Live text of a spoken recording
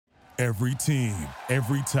Every team,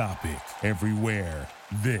 every topic, everywhere.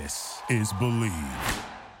 This is Believe.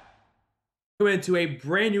 Welcome into a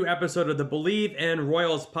brand new episode of the Believe in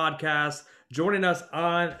Royals podcast. Joining us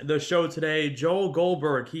on the show today, Joel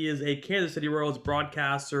Goldberg. He is a Kansas City Royals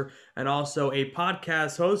broadcaster and also a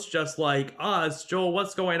podcast host just like us. Joel,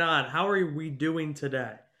 what's going on? How are we doing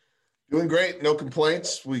today? Doing great. No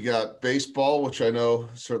complaints. We got baseball, which I know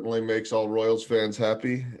certainly makes all Royals fans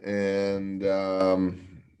happy. And,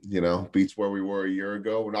 beats where we were a year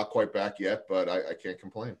ago. We're not quite back yet, but I can't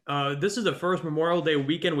complain. This is the first Memorial Day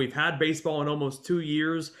weekend we've had baseball in almost 2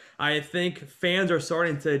 years. I think fans are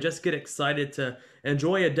starting to just get excited to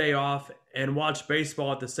enjoy a day off and watch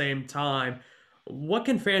baseball at the same time. What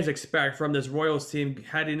can fans expect from this Royals team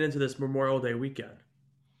heading into this Memorial Day weekend?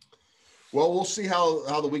 Well, we'll see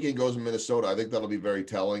how the weekend goes in Minnesota. I think that'll be very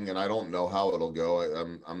telling, and I don't know how it'll go.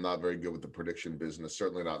 I'm not very good with the prediction business,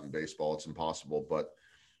 certainly not in baseball. It's impossible. But,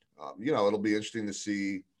 it'll be interesting to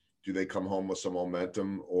see, do they come home with some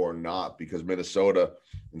momentum or not? Because Minnesota,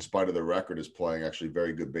 in spite of their record, is playing actually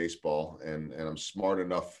very good baseball. And I'm smart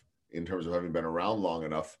enough in terms of having been around long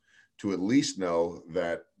enough to at least know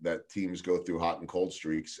that teams go through hot and cold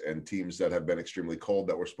streaks, and teams that have been extremely cold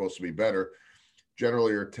that were supposed to be better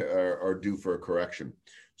generally are due for a correction.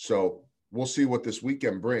 So we'll see what this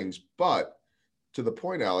weekend brings. But to the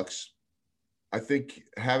point, Alex, I think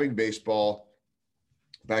having baseball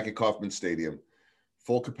back at Kauffman Stadium,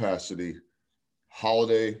 full capacity,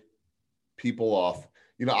 holiday, people off.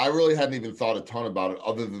 I really hadn't even thought a ton about it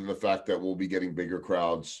other than the fact that we'll be getting bigger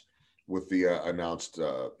crowds with the announced,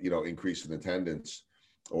 increase in attendance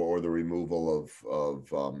or the removal of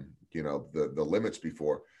the limits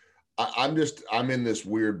before. I'm in this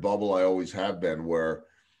weird bubble I always have been where,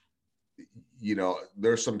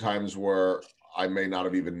 there's some times where I may not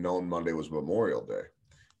have even known Monday was Memorial Day.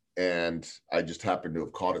 And I just happened to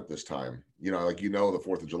have caught it this time. The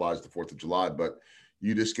 4th of July is the 4th of July, but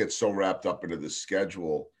you just get so wrapped up into the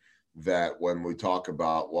schedule that when we talk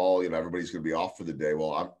about, everybody's going to be off for the day.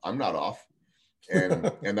 Well, I'm not off.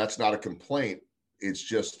 And that's not a complaint.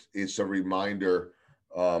 It's a reminder,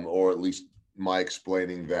 or at least my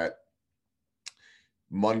explaining that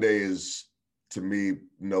Monday is, to me,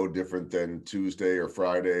 no different than Tuesday or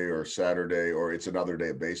Friday or Saturday, or it's another day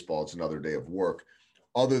of baseball. It's another day of work,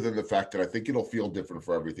 other than the fact that I think it'll feel different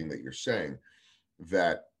for everything that you're saying,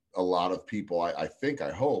 that a lot of people, I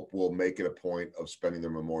hope, will make it a point of spending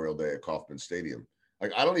their Memorial Day at Kauffman Stadium.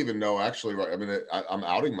 Like, I don't even know, actually, right? I mean, I'm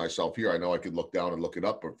outing myself here. I know I could look down and look it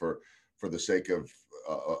up, but for the sake of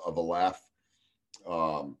a laugh,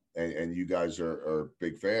 and you guys are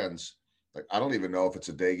big fans, like, I don't even know if it's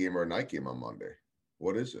a day game or a night game on Monday.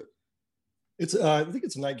 What is it? It's I think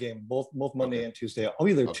it's a night game, both Monday and Tuesday. I'll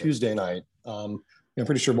be there Tuesday night. I'm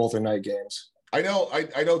pretty sure both are night games. I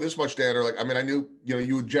know this much, Dan. I knew,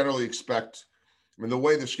 you would generally expect, the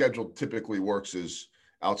way the schedule typically works is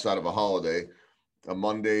outside of a holiday, a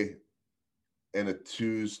Monday and a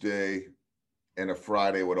Tuesday and a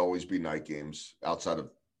Friday would always be night games outside of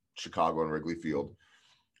Chicago and Wrigley Field.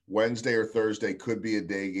 Wednesday or Thursday could be a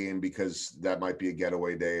day game because that might be a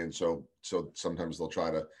getaway day. And so sometimes they'll try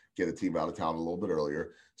to get a team out of town a little bit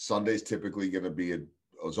earlier. Sunday's typically going to be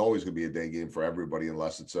it's always going to be a day game for everybody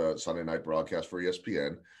unless it's a Sunday night broadcast for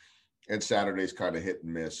ESPN. And Saturday's kind of hit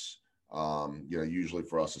and miss. Usually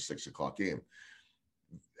for us, a 6:00 game.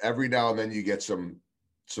 Every now and then you get some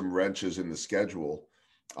wrenches in the schedule,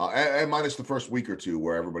 and minus the first week or two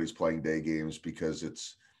where everybody's playing day games because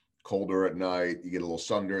it's colder at night, you get a little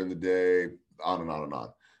sun during the day, on and on and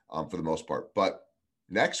on, for the most part. But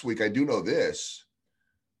next week, I do know this,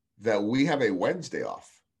 that we have a Wednesday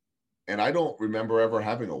off. And I don't remember ever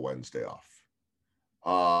having a Wednesday off.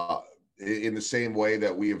 In the same way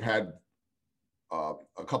that we have had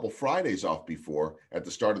a couple Fridays off before at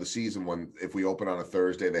the start of the season, when if we open on a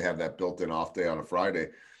Thursday, they have that built-in off day on a Friday.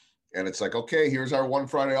 And it's like, okay, here's our one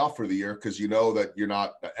Friday off for the year, because you know that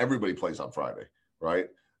everybody plays on Friday, right?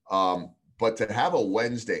 But to have a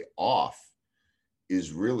Wednesday off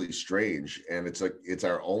is really strange. And it's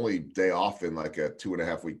our only day off in like a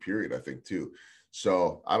 2.5 week period, I think, too.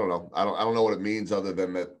 So I don't know. I don't know what it means other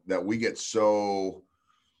than that we get so,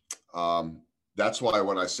 that's why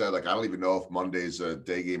when I said, I don't even know if Monday's a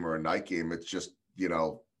day game or a night game, it's just, you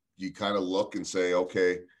kind of look and say,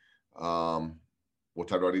 okay, what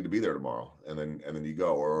time do I need to be there tomorrow? And then you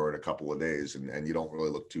go, or in a couple of days, and you don't really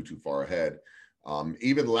look too far ahead.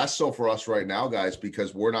 Even less so for us right now, guys,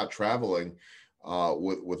 because we're not traveling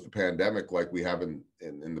with the pandemic like we have in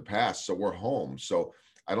the past. So we're home. So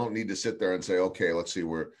I don't need to sit there and say, okay, let's see,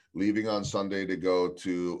 we're leaving on Sunday to go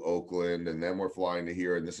to Oakland, and then we're flying to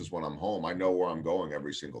here, and this is when I'm home. I know where I'm going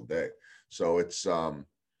every single day. So it's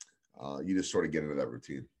you just sort of get into that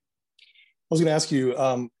routine. I was going to ask you,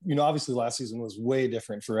 obviously last season was way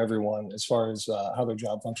different for everyone as far as how their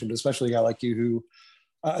job functioned, especially a guy like you who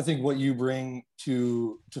I think what you bring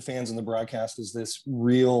to fans in the broadcast is this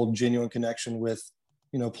real, genuine connection with,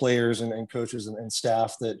 players and coaches and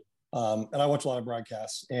staff that, and I watch a lot of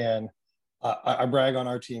broadcasts, and I brag on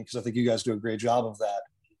our team because I think you guys do a great job of that.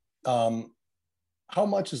 How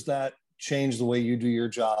much has that changed the way you do your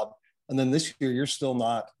job? And then this year, you're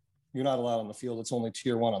not allowed on the field. It's only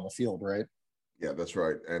tier 1 on the field, right? Yeah, that's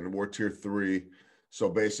right. And we're tier 3. So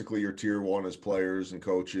basically your tier 1 is players and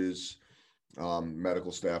coaches,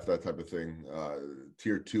 medical staff, that type of thing.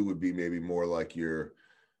 Tier 2 would be maybe more like your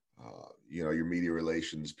media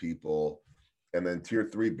relations people. And then tier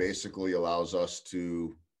 3 basically allows us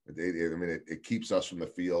to, it keeps us from the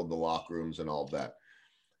field, the locker rooms and all of that.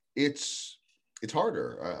 It's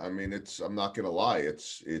harder. I'm not going to lie. It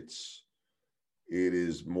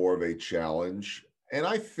is more of a challenge. And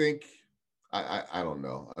I think, I don't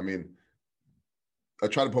know. I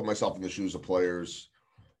try to put myself in the shoes of players,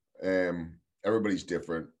 and everybody's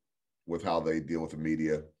different with how they deal with the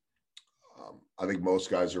media. I think most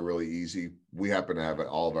guys are really easy. We happen to have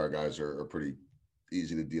all of our guys are pretty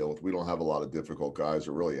easy to deal with. We don't have a lot of difficult guys,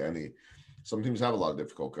 or really any. Some teams have a lot of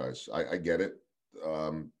difficult guys. I get it.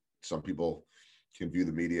 Some people can view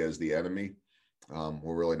the media as the enemy.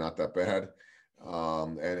 We're really not that bad.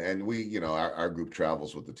 And we, our group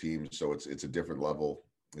travels with the team, so it's a different level.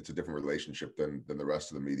 It's a different relationship than the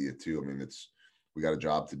rest of the media too. We got a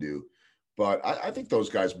job to do, but I think those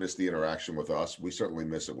guys miss the interaction with us. We certainly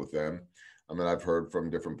miss it with them. I've heard from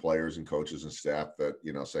different players and coaches and staff that,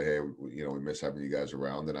 say, hey, we miss having you guys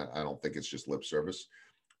around. And I don't think it's just lip service,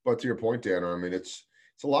 but to your point, Danner, it's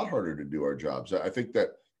a lot harder to do our jobs. I think that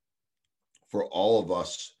for all of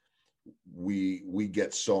us, we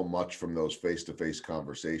get so much from those face-to-face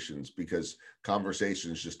conversations, because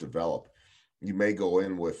conversations just develop. You may go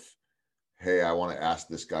in with, hey, I want to ask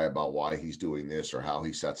this guy about why he's doing this, or how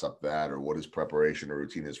he sets up that, or what his preparation or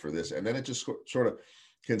routine is for this. And then it just sort of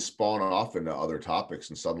can spawn off into other topics,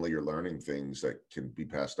 and suddenly you're learning things that can be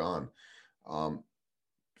passed on.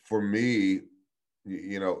 For me,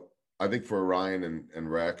 I think for Ryan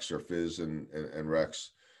and Rex, or Fizz and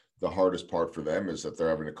Rex, the hardest part for them is that they're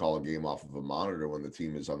having to call a game off of a monitor when the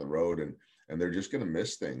team is on the road, and they're just going to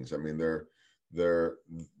miss things.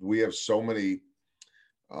 We have so many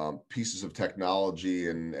pieces of technology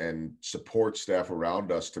and support staff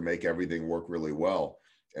around us to make everything work really well,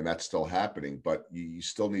 and that's still happening. But you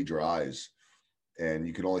still need your eyes, and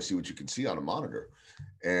you can only see what you can see on a monitor,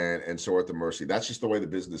 and so we're at the mercy. That's just the way the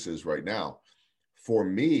business is right now. For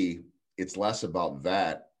me, it's less about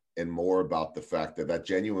that and more about the fact that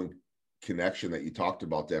genuine connection that you talked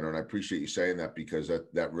about, Danner, and I appreciate you saying that, because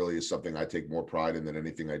that really is something I take more pride in than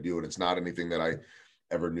anything I do. And it's not anything that I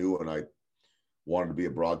ever knew when I wanted to be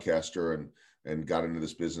a broadcaster and got into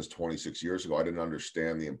this business 26 years ago. I didn't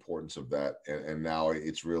understand the importance of that. And now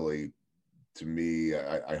it's really, to me,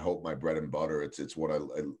 I hope my bread and butter. It's what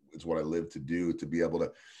I live to do, to be able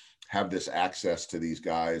to have this access to these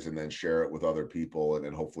guys and then share it with other people, and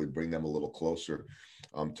then hopefully bring them a little closer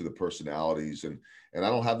to the personalities. And I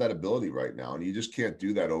don't have that ability right now. And you just can't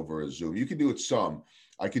do that over a Zoom. You can do it some.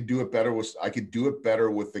 I could do it better with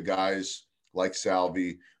the guys like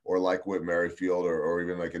Salvi, or like Whit Merrifield, or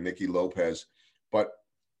even like a Nicky Lopez. But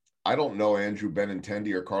I don't know Andrew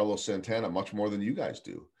Benintendi or Carlos Santana much more than you guys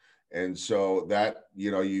do. And so that,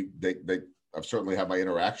 I've certainly had my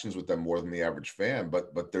interactions with them more than the average fan,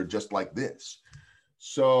 but they're just like this.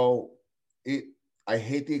 So I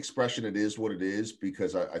hate the expression, it is what it is,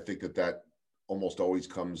 because I think that almost always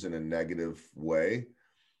comes in a negative way,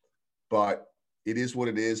 but it is what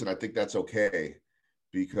it is. And I think that's okay,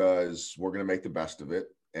 because we're going to make the best of it.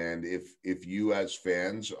 And if you as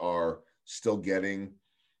fans are still getting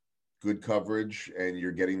good coverage and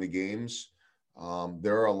you're getting the games,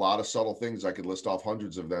 there are a lot of subtle things. I could list off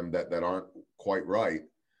hundreds of them that aren't quite right,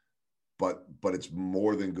 but it's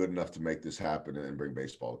more than good enough to make this happen and bring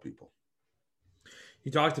baseball to people.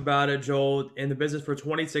 You talked about it, Joel, in the business for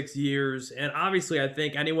 26 years. And obviously, I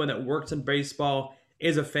think anyone that works in baseball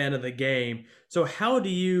is a fan of the game. So how do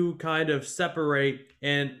you kind of separate?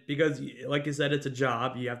 And because, like you said, it's a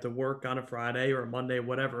job. You have to work on a Friday or a Monday,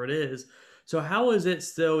 whatever it is. So how is it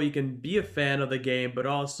still you can be a fan of the game, but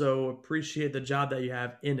also appreciate the job that you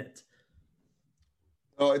have in it?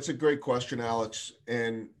 Oh, it's a great question, Alex.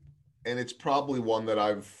 And it's probably one that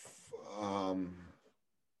I've,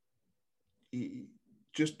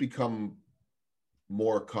 just become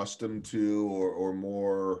more accustomed to, or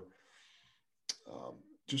more,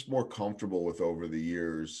 just more comfortable with over the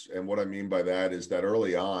years. And what I mean by that is that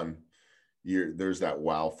early on, there's that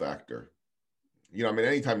wow factor. You know, I mean,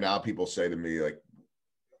 anytime now people say to me, like,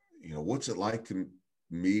 you know, what's it like to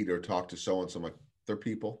meet or talk to so and so? I'm like, they're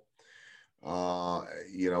people.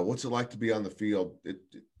 You know, what's it like to be on the field?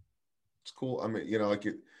 It's cool. I mean, you know, like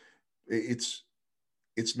it's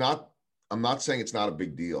not, I'm not saying it's not a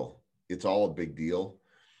big deal. It's all a big deal,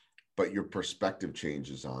 but your perspective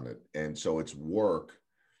changes on it. And so it's work,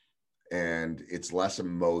 and it's less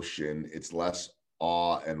emotion. It's less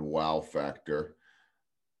awe and wow factor.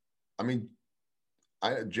 I mean,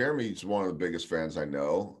 Jeremy's one of the biggest fans I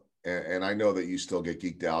know. And I know that you still get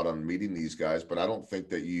geeked out on meeting these guys, but I don't think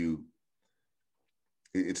that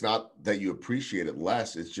it's not that you appreciate it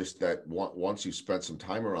less. It's just that once you spent some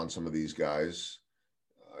time around some of these guys,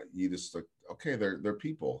 you just like, okay, they're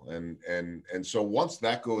people. And so once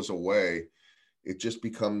that goes away, it just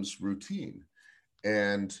becomes routine.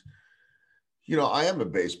 And, you know, I am a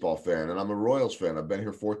baseball fan and I'm a Royals fan. I've been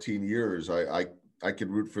here 14 years. I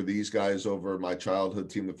could root for these guys over my childhood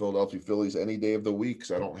team, the Philadelphia Phillies, any day of the week,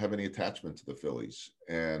 because I don't have any attachment to the Phillies.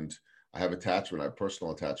 And I have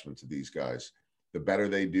personal attachment to these guys. The better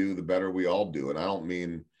they do, the better we all do. And I don't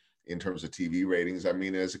mean in terms of TV ratings. I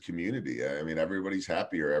mean, as a community, I mean, everybody's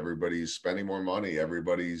happier. Everybody's spending more money.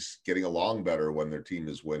 Everybody's getting along better when their team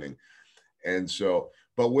is winning. And so,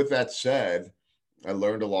 but with that said, I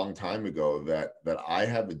learned a long time ago that I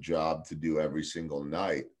have a job to do every single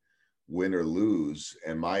night, win or lose,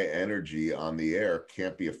 and my energy on the air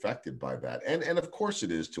can't be affected by that. And of course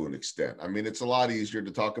it is, to an extent. I mean, it's a lot easier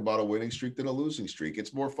to talk about a winning streak than a losing streak.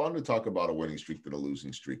 It's more fun to talk about a winning streak than a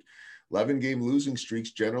losing streak. 11-game losing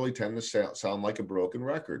streaks generally tend to sound like a broken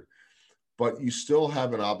record, but you still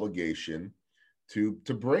have an obligation to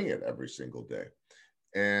bring it every single day.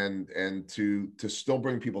 And to still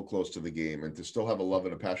bring people close to the game, and to still have a love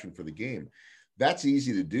and a passion for the game. That's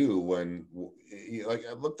easy to do when, like,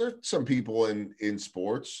 look, there's some people in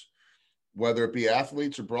sports, whether it be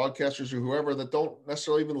athletes or broadcasters or whoever, that don't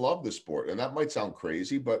necessarily even love the sport. And that might sound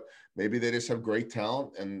crazy, but maybe they just have great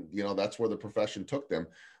talent, and, you know, that's where the profession took them.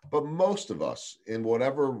 But most of us, in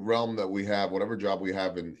whatever realm that we have, whatever job we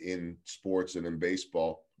have in sports and in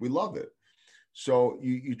baseball, we love it. So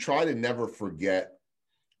you try to never forget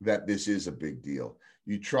that this is a big deal.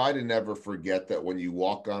 You try to never forget that when you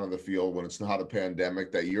walk onto the field, when it's not a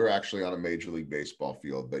pandemic, that you're actually on a Major League Baseball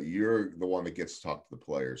field, that you're the one that gets to talk to the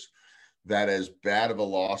players, that as bad of a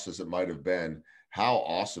loss as it might have been, how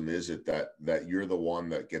awesome is it that you're the one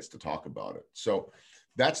that gets to talk about it? So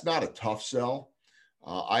that's not a tough sell.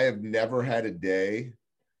 I have never had a day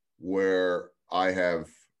where I have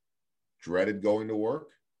dreaded going to work.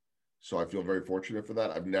 So I feel very fortunate for that.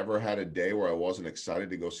 I've never had a day where I wasn't excited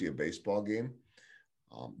to go see a baseball game.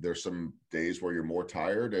 There's some days where you're more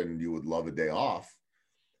tired and you would love a day off.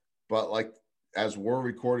 But like, as we're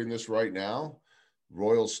recording this right now,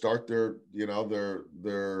 Royals start their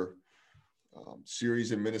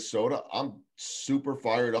series in Minnesota. I'm super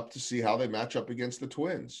fired up to see how they match up against the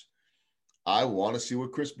Twins. I want to see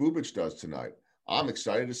what Kris Bubic does tonight. I'm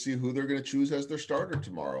excited to see who they're going to choose as their starter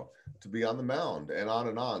tomorrow to be on the mound, and on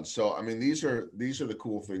and on. So, I mean, these are the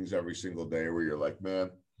cool things every single day where you're like, man,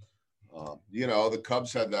 you know, the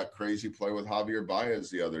Cubs had that crazy play with Javier Baez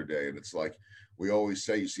the other day. And it's like, we always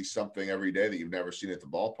say, you see something every day that you've never seen at the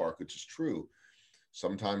ballpark, which is true.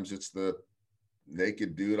 Sometimes it's the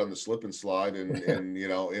naked dude on the slip and slide in you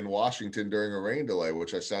know, in Washington during a rain delay,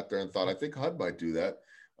 which I sat there and thought, I think HUD might do that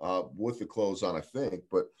with the clothes on, I think.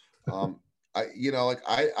 But I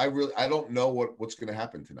don't know what's going to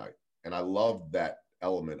happen tonight. And I love that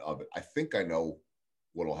element of it. I think I know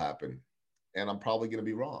what'll happen, and I'm probably going to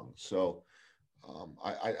be wrong. So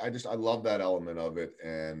I love that element of it.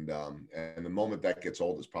 And the moment that gets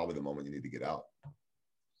old is probably the moment you need to get out.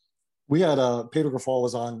 We had Pedro Grafal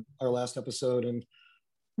was on our last episode, and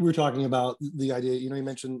we were talking about the idea, you know, he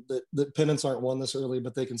mentioned that pennants aren't won this early,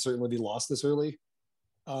 but they can certainly be lost this early.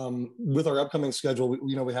 With our upcoming schedule,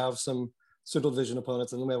 we have some Central Division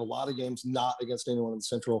opponents, and then we have a lot of games not against anyone in the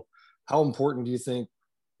Central. How important do you think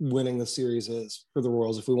winning the series is for the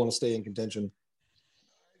Royals if we want to stay in contention?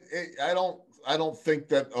 I don't think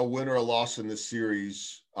that a win or a loss in this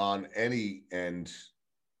series on any end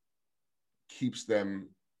keeps them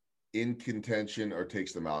in contention or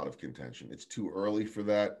takes them out of contention. It's too early for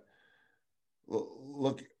that.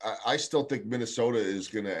 Look, I still think Minnesota is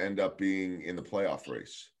going to end up being in the playoff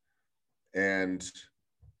race. And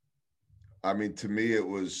I mean, to me, it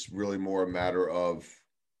was really more a matter of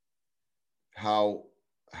how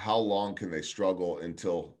how long can they struggle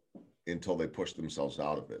until they push themselves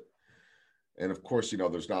out of it. And of course,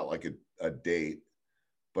 there's not like a date,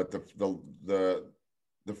 but the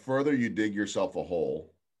further you dig yourself a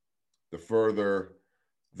hole, the further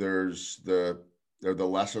the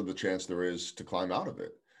lesser the chance there is to climb out of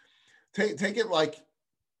it. Take it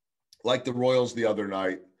like the Royals the other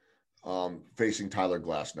night, facing Tyler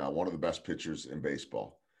Glasnow, one of the best pitchers in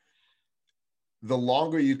baseball. The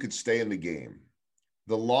longer you could stay in the game,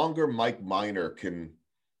 the longer Mike Minor can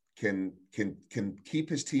keep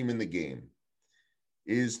his team in the game,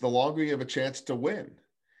 is the longer you have a chance to win.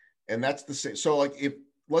 And that's the same. So like, if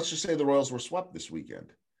let's just say the Royals were swept this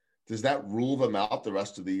weekend, does that rule them out the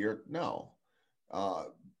rest of the year? No.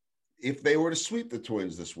 If they were to sweep the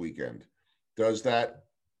Twins this weekend, does that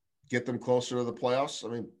get them closer to the playoffs?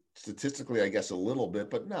 I mean, statistically, I guess a little bit,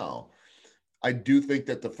 but no. I do think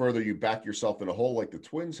that the further you back yourself in a hole like the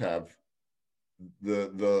Twins have,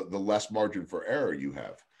 the less margin for error you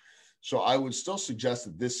have. So I would still suggest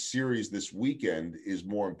that this series this weekend is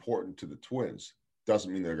more important to the Twins.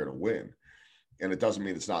 Doesn't mean they're going to win. And it doesn't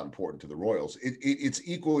mean it's not important to the Royals. It's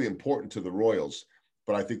equally important to the Royals,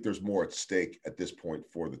 but I think there's more at stake at this point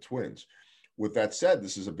for the Twins. With that said,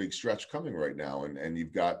 this is a big stretch coming right now. And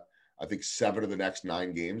you've got, I think, 7 of the next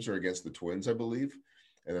 9 games are against the Twins, I believe.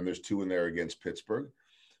 And then there's 2 in there against Pittsburgh.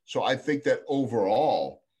 So I think that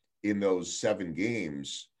overall in those 7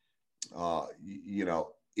 games,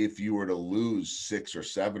 if you were to lose 6 or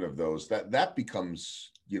 7 of those, that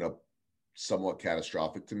becomes, somewhat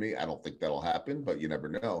catastrophic to me. I don't think that'll happen, but you never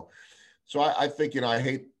know. So I think,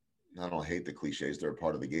 I don't hate the cliches. They're a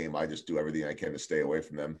part of the game. I just do everything I can to stay away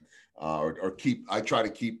from them, I try to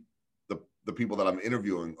keep the people that I'm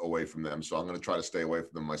interviewing away from them. So I'm going to try to stay away from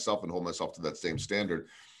them myself and hold myself to that same standard.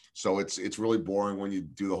 So it's really boring when you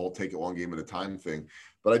do the whole take it one game at a time thing.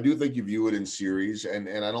 But I do think you view it in series, and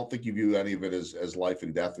I don't think you view any of it as life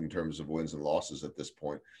and death in terms of wins and losses at this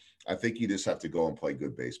point. I think you just have to go and play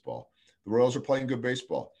good baseball. The Royals are playing good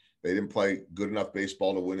baseball. They didn't play good enough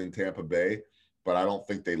baseball to win in Tampa Bay, but I don't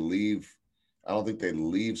think they leave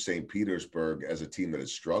St. Petersburg as a team that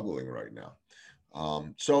is struggling right now.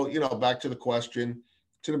 So, back to the question,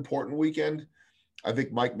 it's an important weekend. I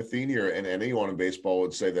think Mike Matheny and anyone in baseball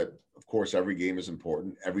would say that, of course, every game is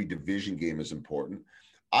important. Every division game is important.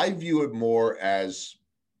 I view it more as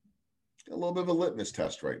a little bit of a litmus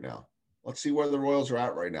test right now. Let's see where the Royals are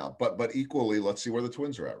at right now. But equally, let's see where the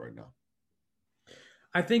Twins are at right now.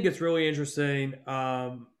 I think it's really interesting.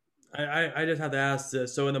 I just have to ask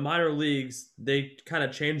this. So in the minor leagues, they kind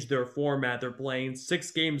of changed their format. They're playing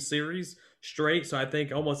 6-game series straight. So I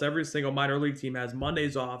think almost every single minor league team has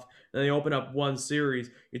Mondays off, and they open up one series.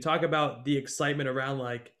 You talk about the excitement around,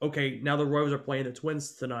 like, okay, now the Royals are playing the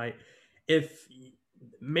Twins tonight. If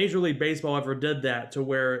Major League Baseball ever did that to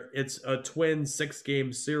where it's a twin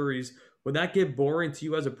 6-game series, would that get boring to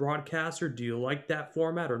you as a broadcaster? Do you like that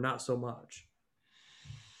format or not so much?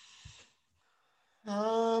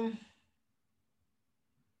 I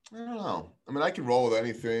don't know. I mean, I can roll with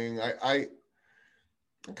anything. I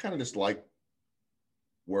kind of just like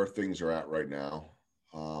where things are at right now.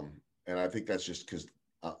 And I think that's just because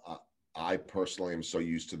I personally am so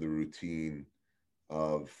used to the routine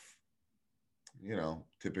of,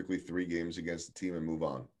 typically 3 games against the team and move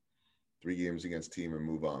on. 3 games against team and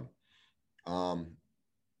move on.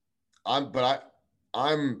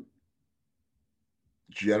 I'm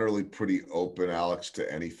generally pretty open, Alex,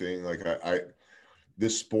 to anything. Like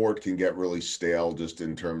this sport can get really stale just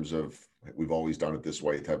in terms of we've always done it this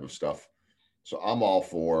way type of stuff. So I'm all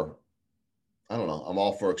for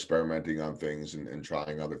experimenting on things and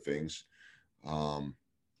trying other things.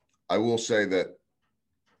 I will say that,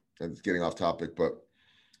 and it's getting off topic, but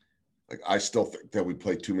like I still think that we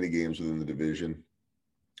play too many games within the division.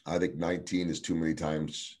 I think 19 is too many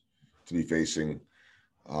times to be facing,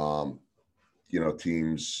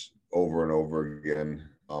 teams over and over again.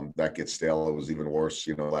 That gets stale. It was even worse,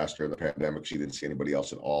 last year in the pandemic, she didn't see anybody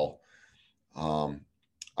else at all. I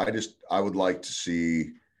would like to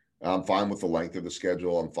see, I'm fine with the length of the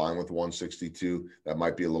schedule. I'm fine with 162. That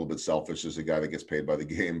might be a little bit selfish as a guy that gets paid by the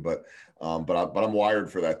game, but I'm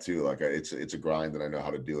wired for that too. Like it's a grind and I know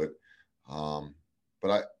how to do it.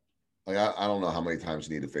 But I don't know how many times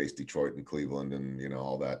you need to face Detroit and Cleveland and,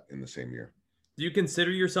 all that in the same year. Do you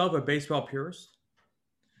consider yourself a baseball purist?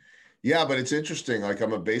 Yeah, but it's interesting. Like I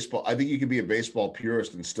think you can be a baseball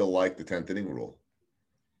purist and still like the 10th inning rule.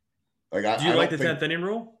 Like Do you like the 10th inning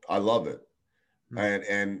rule? I love it.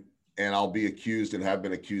 And I'll be accused and have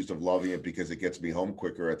been accused of loving it because it gets me home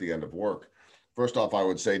quicker at the end of work. First off, I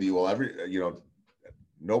would say to you, well,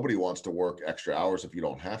 nobody wants to work extra hours if you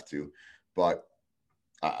don't have to, but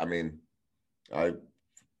I mean, I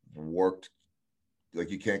worked,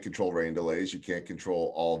 like, you can't control rain delays. You can't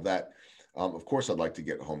control all of that. Of course, I'd like to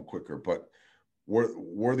get home quicker, but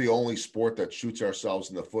we're the only sport that shoots ourselves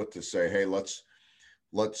in the foot to say, hey, let's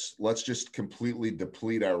just completely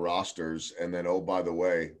deplete our rosters, and then, oh, by the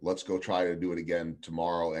way, let's go try to do it again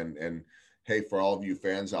tomorrow. And hey, for all of you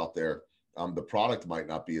fans out there, the product might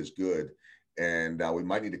not be as good, and we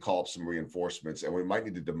might need to call up some reinforcements, and we might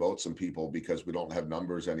need to demote some people because we don't have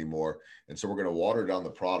numbers anymore, and so we're going to water down the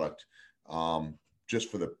product, just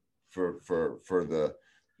for the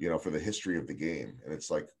history of the game. And it's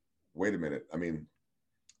like, wait a minute. I mean,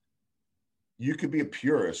 you could be a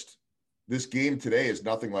purist. This game today is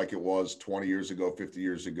nothing like it was 20 years ago, 50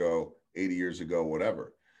 years ago, 80 years ago,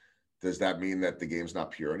 whatever. Does that mean that the game's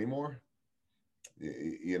not pure anymore?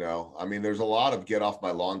 I mean, there's a lot of get off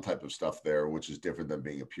my lawn type of stuff there, which is different than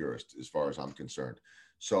being a purist as far as I'm concerned.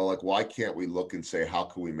 So, like, why can't we look and say, how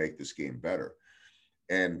can we make this game better?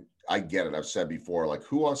 And I get it. I've said before, like,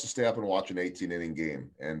 who wants to stay up and watch an 18-inning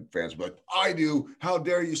game? And fans will be like, I do. How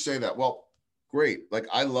dare you say that? Well, great. Like,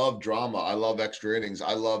 I love drama. I love extra innings.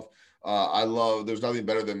 I love, there's nothing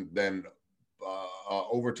better than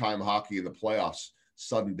overtime hockey in the playoffs,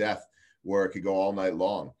 sudden death, where it could go all night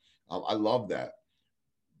long. I love that.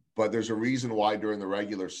 But there's a reason why during the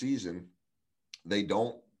regular season, they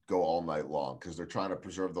don't go all night long, because they're trying to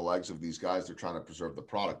preserve the legs of these guys. They're trying to preserve the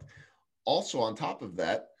product. Also, on top of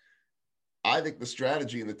that, I think the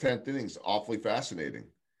strategy in the 10th inning is awfully fascinating.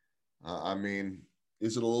 I mean,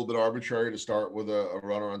 is it a little bit arbitrary to start with a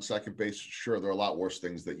runner on second base? Sure, there are a lot worse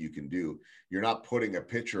things that you can do. You're not putting a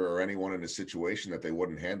pitcher or anyone in a situation that they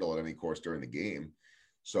wouldn't handle at any course during the game.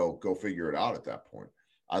 So go figure it out at that point.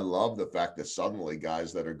 I love the fact that suddenly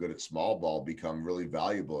guys that are good at small ball become really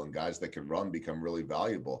valuable, and guys that can run become really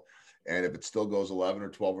valuable. And if it still goes 11 or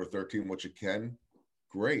 12 or 13, which it can,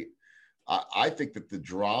 great. I think that the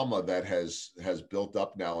drama that has built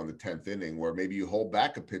up now in the 10th inning, where maybe you hold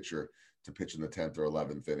back a pitcher to pitch in the 10th or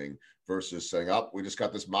 11th inning versus saying, oh, we just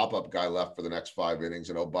got this mop-up guy left for the next 5 innings,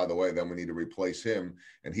 and oh, by the way, then we need to replace him.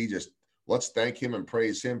 And let's thank him and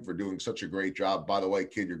praise him for doing such a great job. By the way,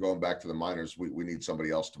 kid, you're going back to the minors. We need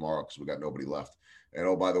somebody else tomorrow because we got nobody left. And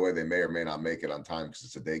oh, by the way, they may or may not make it on time because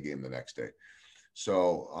it's a day game the next day.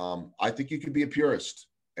 So I think you could be a purist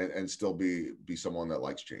and still be someone that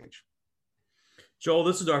likes change. Joel,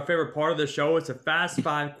 this is our favorite part of the show. It's a fast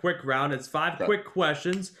 5 quick round. It's 5 quick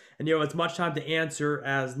questions, and you have as much time to answer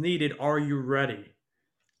as needed. Are you ready?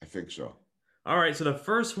 I think so. All right, so the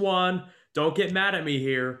first one, don't get mad at me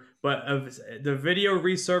here, but the video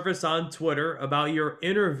resurfaced on Twitter about your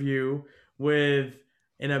interview with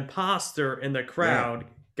an imposter in the crowd,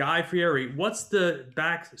 Guy Fieri. What's the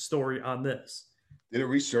backstory on this? Did it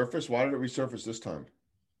resurface? Why did it resurface this time?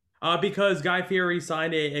 Because Guy Fieri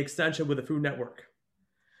signed an extension with the Food Network.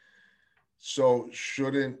 So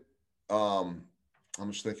shouldn't, I'm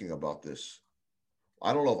just thinking about this.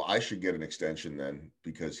 I don't know if I should get an extension then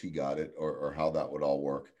because he got it, or how that would all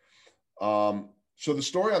work. So the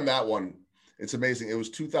story on that one, it's amazing. It was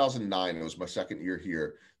 2009. It was my second year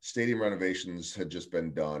here. Stadium renovations had just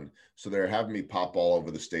been done. So they're having me pop all over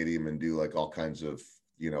the stadium and do like all kinds of,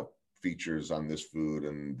 features on this food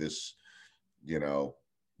and this,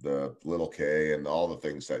 the little K and all the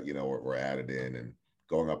things that, were added in, and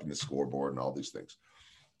going up in the scoreboard and all these things.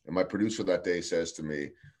 And my producer that day says to me,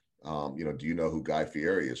 do you know who Guy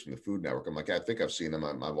Fieri is from the Food Network? I'm like, I think I've seen him.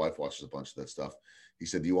 My wife watches a bunch of that stuff. He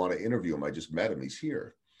said, do you want to interview him? I just met him. He's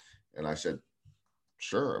here. And I said,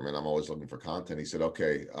 sure. I mean, I'm always looking for content. He said,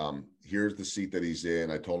 okay, here's the seat that he's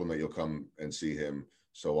in. I told him that you'll come and see him.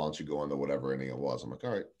 So why don't you go on to whatever inning it was? I'm like,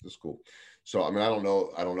 all right, that's cool. So, I mean, I don't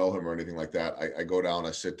know him or anything like that. I go down,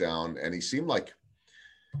 I sit down, and he just seemed like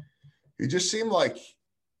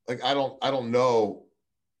I don't know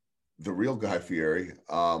the real Guy Fieri.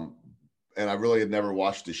 And I really had never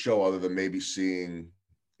watched the show other than maybe seeing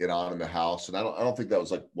it on in the house. And I don't think that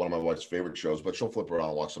was like one of my wife's favorite shows, but she'll flip around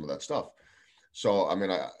and watch some of that stuff. So, I mean,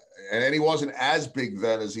 and he wasn't as big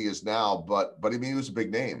then as he is now, but I mean, he was a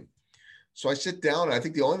big name. So I sit down, and I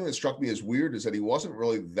think the only thing that struck me as weird is that he wasn't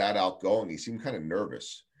really that outgoing. He seemed kind of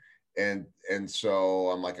nervous. And so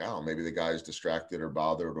I'm like, oh, maybe the guy's distracted or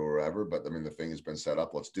bothered or whatever, but I mean, the thing has been set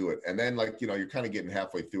up, let's do it. And then you're kind of getting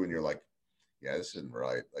halfway through and you're like, yeah, this isn't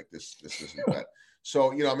right. Like this isn't that.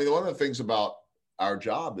 So, I mean, one of the things about our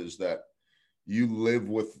job is that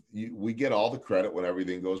we get all the credit when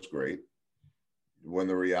everything goes great. When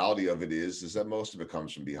the reality of it is that most of it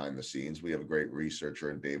comes from behind the scenes. We have a great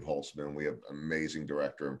researcher in Dave Holtzman. We have amazing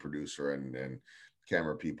director and producer and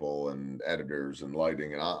camera people and editors and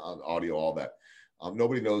lighting and audio, all that.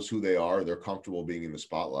 Nobody knows who they are. They're comfortable being in the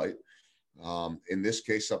spotlight. In this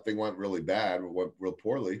case, something went really bad, went real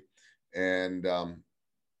poorly. And,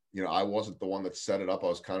 I wasn't the one that set it up. I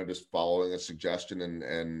was kind of just following a suggestion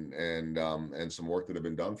and some work that had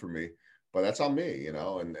been done for me, but that's on me,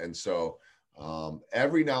 and so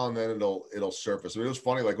every now and then it'll surface. I mean, it was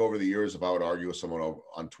funny, like over the years, if I would argue with someone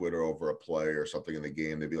on Twitter over a play or something in the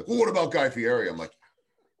game, they'd be like, well, what about Guy Fieri? I'm like,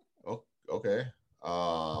 oh, okay.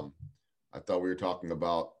 I thought we were talking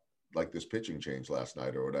about like this pitching change last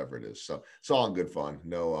night or whatever it is. So it's all in good fun.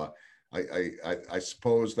 No, I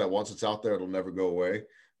suppose that once it's out there, it'll never go away.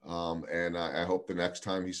 And I hope the next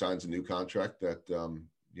time he signs a new contract that,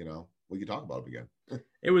 we can talk about it again.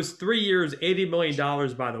 It was 3 years, $80 million,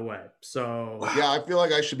 by the way. So yeah, I feel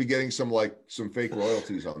like I should be getting some fake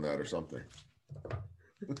royalties on that or something.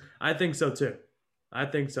 I think so too.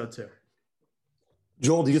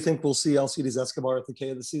 Joel, do you think we'll see Alcides Escobar at the K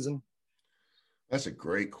of the season? That's a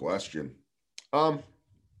great question.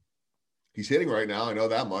 He's hitting right now. I know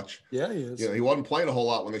that much. Yeah, he is. He wasn't playing a whole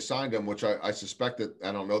lot when they signed him, which I suspect that,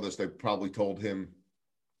 I don't know this, they probably told him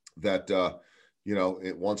that,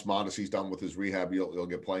 once Mondesi's done with his rehab, he'll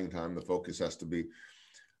get playing time. The focus has to be.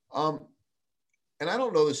 And I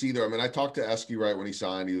don't know this either. I mean, I talked to Esky right when he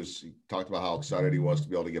signed. He talked about how excited he was to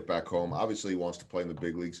be able to get back home. Obviously, he wants to play in the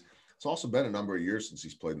big leagues. It's also been a number of years since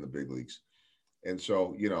he's played in the big leagues. And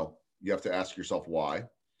so, you have to ask yourself why.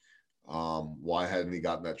 Why hadn't he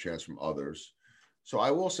gotten that chance from others? So I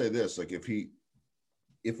will say this, like if we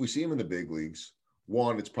see him in the big leagues,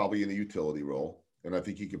 one, it's probably in a utility role. And I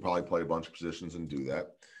think he could probably play a bunch of positions and do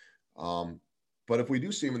that. But if we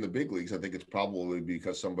do see him in the big leagues, I think it's probably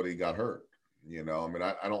because somebody got hurt. I mean,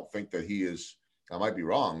 I don't think that he is, I might be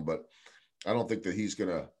wrong, but I don't think that he's going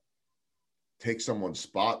to take someone's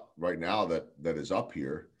spot right now that is up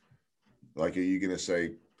here. Like, are you going to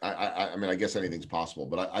say, I mean, I guess anything's possible,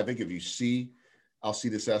 but I think if you see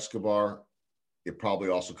Alcides Escobar, it probably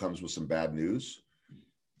also comes with some bad news.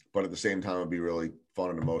 But at the same time, it'd be really fun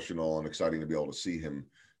and emotional and exciting to be able to see him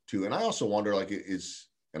too. And I also wonder, like,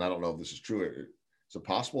 and I don't know if this is true, is it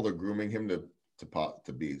possible they're grooming him to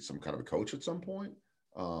be some kind of a coach at some point?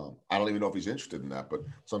 I don't even know if he's interested in that, but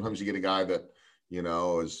sometimes you get a guy that,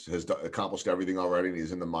 has accomplished everything already and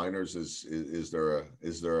he's in the minors. Is there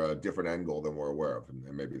a different end goal than we're aware of? And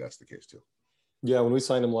maybe that's the case too. Yeah, when we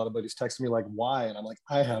signed him, a lot of buddies texted me like, why? And I'm like,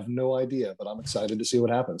 I have no idea, but I'm excited to see what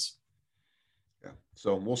happens. Yeah,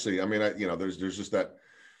 so we'll see. I mean, there's just that,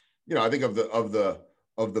 I think of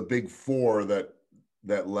the big four that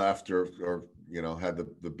left or had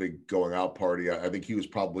the big going out party. I think he was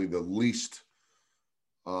probably the least.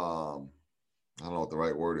 I don't know what the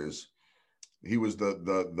right word is. He was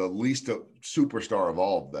the least superstar of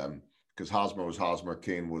all of them, because Hosmer was Hosmer,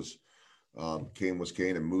 Kane was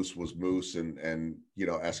Kane, and Moose was Moose, and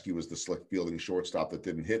Esky was the slick fielding shortstop that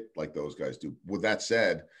didn't hit like those guys do. With that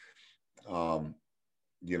said,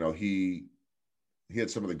 he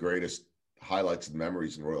had some of the greatest highlights and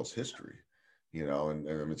memories in Royals history, and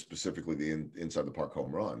I mean specifically the inside the park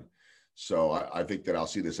home run. So I think that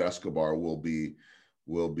Alcides Escobar will be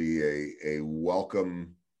a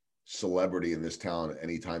welcome celebrity in this town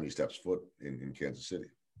anytime he steps foot in Kansas City.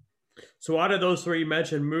 So out of those three you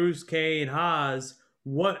mentioned, Moose, Kane, Haas,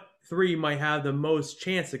 what three might have the most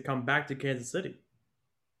chance to come back to Kansas City?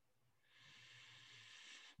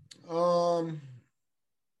 I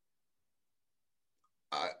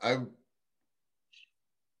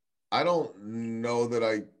don't know that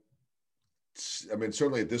I mean,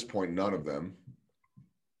 certainly at this point, none of them.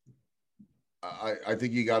 I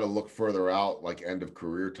think you got to look further out, like end of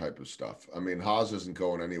career type of stuff. I mean, Haas isn't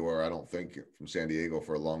going anywhere, I don't think, from San Diego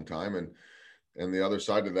for a long time. And the other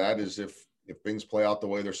side of that is if things play out the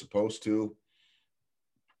way they're supposed to,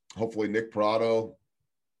 hopefully Nick Pratto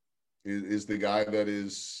is the guy that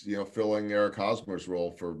is, filling Eric Hosmer's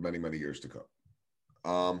role for many, many years to come.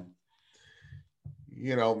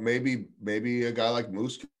 Maybe a guy like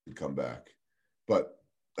Moose could come back, but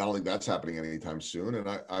I don't think that's happening anytime soon. And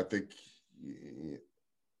I think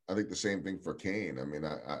the same thing for Kane. I mean,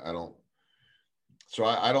 I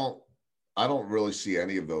don't really see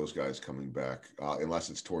any of those guys coming back unless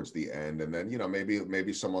it's towards the end. And then,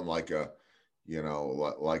 maybe someone like a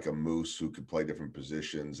Moose who could play different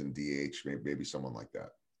positions and DH, maybe someone like that.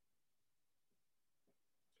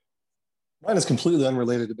 Mine is completely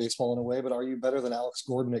unrelated to baseball in a way, but are you better than Alex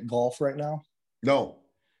Gordon at golf right now? No.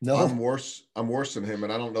 I'm worse than him.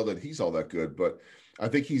 And I don't know that he's all that good, but I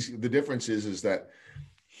think the difference is that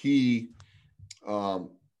he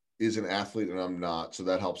is an athlete and I'm not. So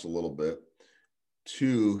that helps a little bit.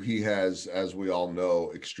 Two, he has, as we all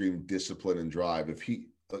know, extreme discipline and drive.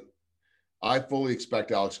 I fully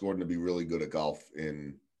expect Alex Gordon to be really good at golf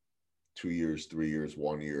in 2 years, 3 years,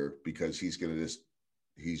 1 year, because he's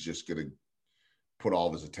just going to put all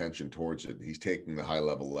of his attention towards it. He's taking the high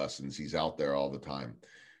level lessons. He's out there all the time.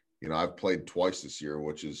 I've played twice this year,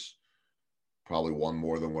 which is probably one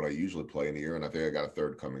more than what I usually play in a year. And I think I got a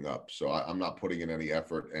third coming up. So I'm not putting in any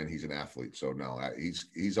effort, and he's an athlete. So no,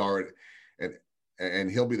 he's already,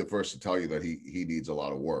 and he'll be the first to tell you that he needs a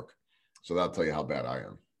lot of work. So that'll tell you how bad I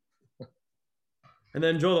am. And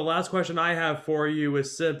then, Joel, the last question I have for you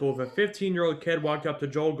is simple. If a 15-year-old kid walked up to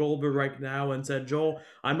Joel Goldberg right now and said, Joel,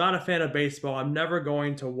 I'm not a fan of baseball, I'm never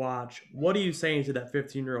going to watch, what are you saying to that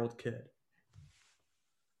 15-year-old kid?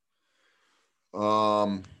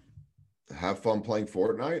 Have fun playing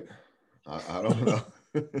Fortnite. I don't know.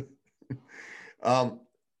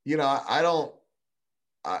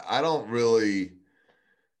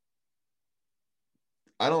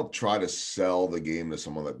 I don't try to sell the game to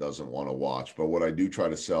someone that doesn't want to watch, but what I do try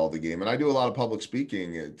to sell the game, and I do a lot of public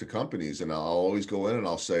speaking to companies, and I'll always go in and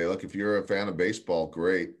I'll say, look, if you're a fan of baseball,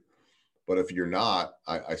 great. But if you're not,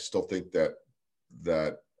 I still think that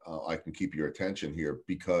I can keep your attention here,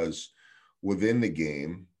 because within the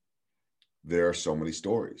game, there are so many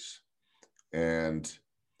stories. And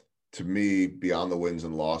to me, beyond the wins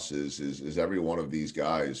and losses is every one of these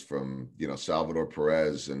guys, from, Salvador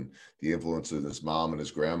Perez and the influence of his mom and his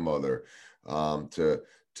grandmother, to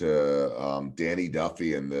Danny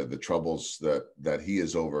Duffy and the troubles that he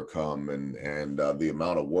has overcome, and the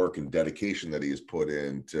amount of work and dedication that he has put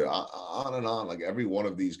in, to on and on, like every one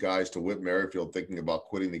of these guys, to Whit Merrifield thinking about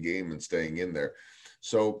quitting the game and staying in there.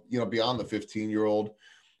 So, beyond the 15-year-old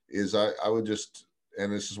is I would just,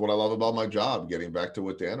 and this is what I love about my job, getting back to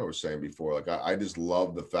what Dana was saying before, like I just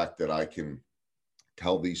love the fact that I can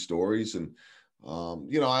tell these stories. And,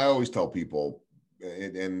 I always tell people,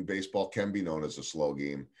 and baseball can be known as a slow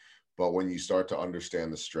game, but when you start to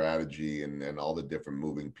understand the strategy and all the different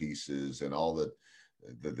moving pieces and all the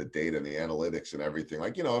data and the analytics and everything,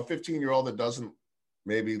 like, a 15-year-old that doesn't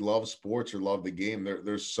maybe love sports or love the game,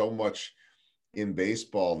 there's so much in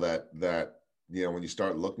baseball that when you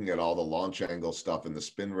start looking at all the launch angle stuff and the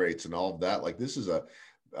spin rates and all of that, like this is a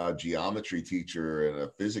geometry teacher and a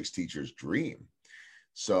physics teacher's dream.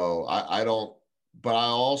 So I don't, but I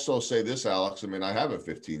also say this, Alex, I mean, I have a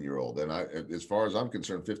 15-year-old, and as far as I'm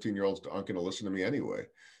concerned, 15-year-olds aren't going to listen to me anyway.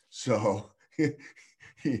 So,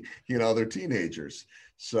 they're teenagers.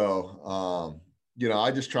 So,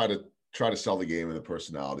 I just try to sell the game and the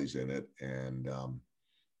personalities in it. And,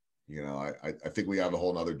 I think we have a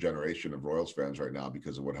whole nother generation of Royals fans right now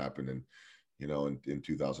because of what happened in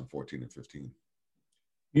 2014 and 15.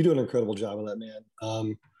 You do an incredible job of that,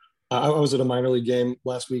 man. I was at a minor league game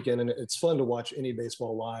last weekend, and it's fun to watch any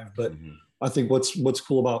baseball live. But I think what's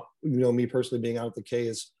cool about, me personally being out at the K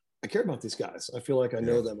is I care about these guys. I feel like I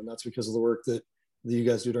know them, and that's because of the work that you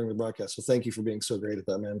guys do during the broadcast. So thank you for being so great at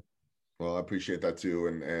that, man. Well, I appreciate that too.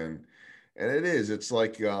 And it's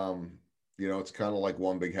like, it's kind of like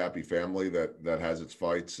one big happy family that has its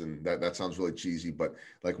fights, and that sounds really cheesy, but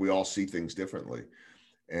like we all see things differently.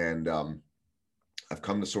 And I've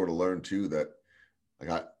come to sort of learn too that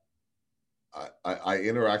like I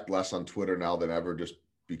interact less on Twitter now than ever, just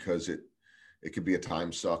because it could be a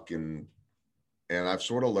time suck, and I've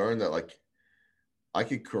sort of learned that like I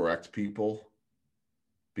could correct people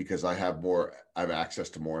because I have access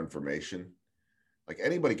to more information. Like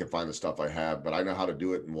anybody can find the stuff I have, but I know how to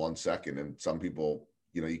do it in 1 second. And some people,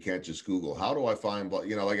 you can't just Google, how do I find,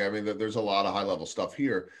 there's a lot of high level stuff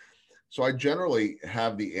here. So I generally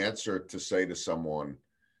have the answer to say to someone,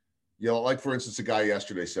 like for instance, a guy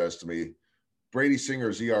yesterday says to me, Brady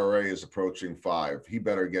Singer's ERA is approaching 5. He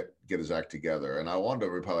better get his act together. And I wanted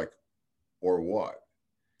to reply like, or what?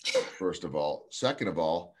 First of all. Second of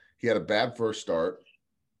all, he had a bad first start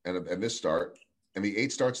and this start. And the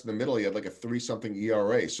 8 starts in the middle, he had like a 3-something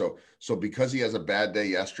ERA. So because he has a bad day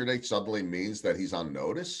yesterday suddenly means that he's on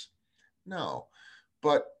notice? No.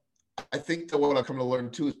 But I think that what I've come to learn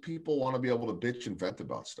too is people want to be able to bitch and vent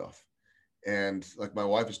about stuff. And like my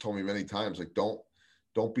wife has told me many times, like don't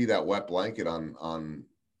be that wet blanket on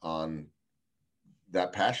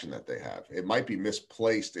that passion that they have. It might be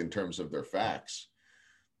misplaced in terms of their facts,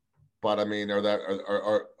 but I mean,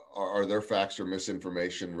 are their facts or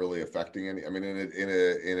misinformation really affecting any? I mean, in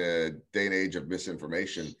a day and age of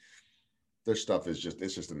misinformation, their stuff is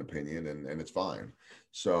just an opinion, and it's fine.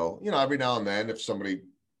 So every now and then, if somebody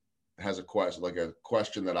has a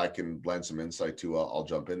question that I can lend some insight to, I'll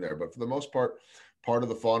jump in there. But for the most part of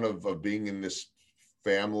the fun of being in this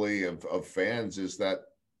family of fans is that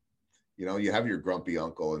you have your grumpy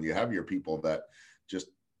uncle and you have your people that just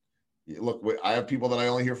look, I have people that I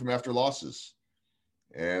only hear from after losses,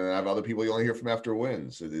 and I have other people you only hear from after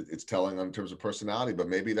wins. It's telling in terms of personality, but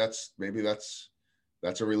maybe that's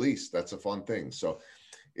a release. That's a fun thing. So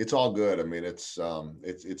it's all good. I mean, it's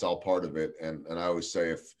all part of it. And I always say,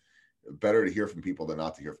 if better to hear from people than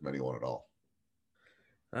not to hear from anyone at all.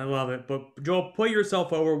 I love it. But Joel, put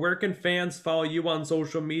yourself over. Where can fans follow you on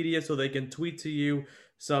social media so they can tweet to you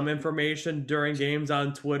some information during games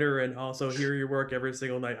on Twitter and also hear your work every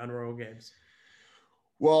single night on Royal Games?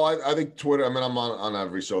 Well, I think Twitter, I mean, I'm on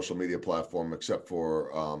every social media platform except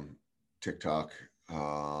for TikTok.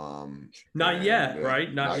 Not yet,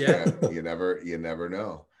 right? Not yet. You never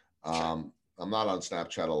know. I'm not on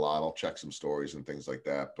Snapchat a lot. I'll check some stories and things like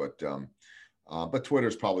that. But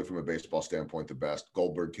Twitter's probably, from a baseball standpoint, the best.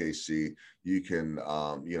 Goldberg KC. You can,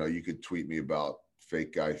 you could tweet me about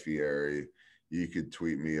fake Guy Fieri. You could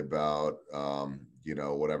tweet me about,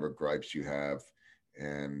 whatever gripes you have.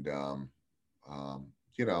 And, and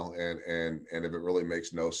if it really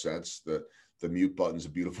makes no sense, the mute button's a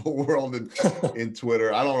beautiful world in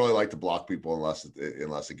Twitter. I don't really like to block people unless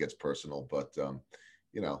it gets personal, but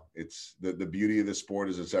it's the beauty of the sport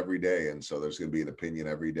is it's every day. And so there's going to be an opinion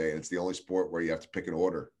every day. And it's the only sport where you have to pick an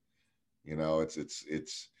order.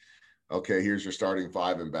 It's okay. Here's your starting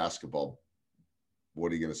five in basketball.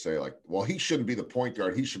 What are you going to say? Like, well, he shouldn't be the point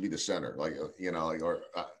guard. He should be the center.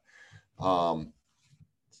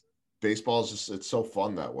 Baseball is just, it's so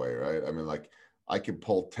fun that way. Right. I mean, like, I can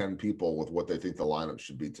pull 10 people with what they think the lineup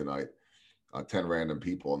should be tonight, 10 random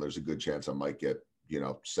people. And there's a good chance I might get,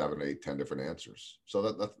 7, 8, 10 different answers. So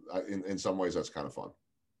that in some ways, that's kind of fun.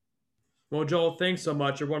 Well, Joel, thanks so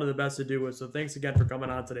much. You're one of the best to do it. So thanks again for coming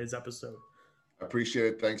on today's episode. I appreciate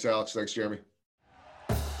it. Thanks, Alex. Thanks, Jeremy.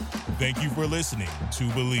 Thank you for listening to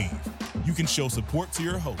Believe. You can show support to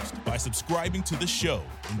your host by subscribing to the show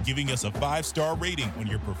and giving us a 5-star rating on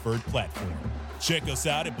your preferred platform. Check us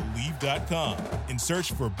out at Believe.com and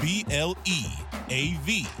search for BLEAV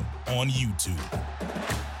on YouTube.